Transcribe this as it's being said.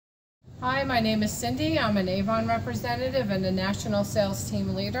Hi, my name is Cindy. I'm an Avon representative and a national sales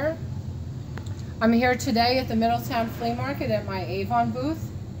team leader. I'm here today at the Middletown Flea Market at my Avon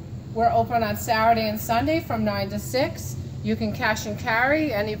booth. We're open on Saturday and Sunday from 9 to 6. You can cash and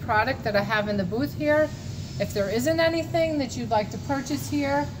carry any product that I have in the booth here. If there isn't anything that you'd like to purchase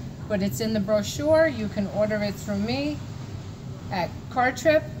here, but it's in the brochure, you can order it through me at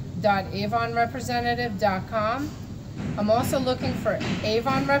cartrip.avonrepresentative.com. I'm also looking for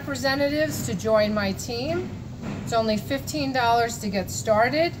Avon representatives to join my team. It's only $15 to get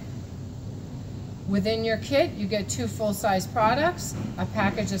started. Within your kit, you get 2 full-size products, a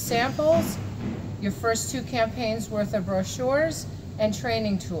package of samples, your first 2 campaigns worth of brochures, and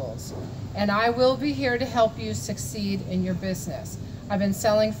training tools. And I will be here to help you succeed in your business. I've been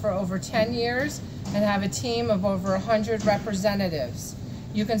selling for over 10 years and have a team of over 100 representatives.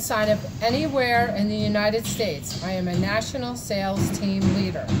 You can sign up anywhere in the United States. I am a national sales team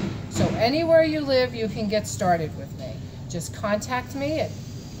leader. So anywhere you live, you can get started with me. Just contact me at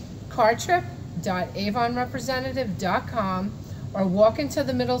cartrip.avonrepresentative.com or walk into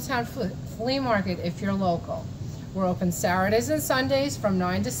the Middletown Flea Market if you're local. We're open Saturdays and Sundays from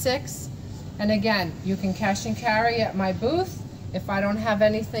 9 to 6. And again, you can cash and carry at my booth. If I don't have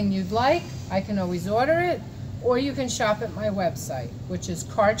anything you'd like, I can always order it. Or you can shop at my website, which is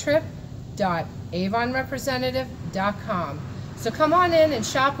cartrip.avonrepresentative.com. So come on in and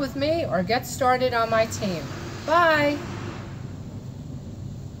shop with me or get started on my team. Bye!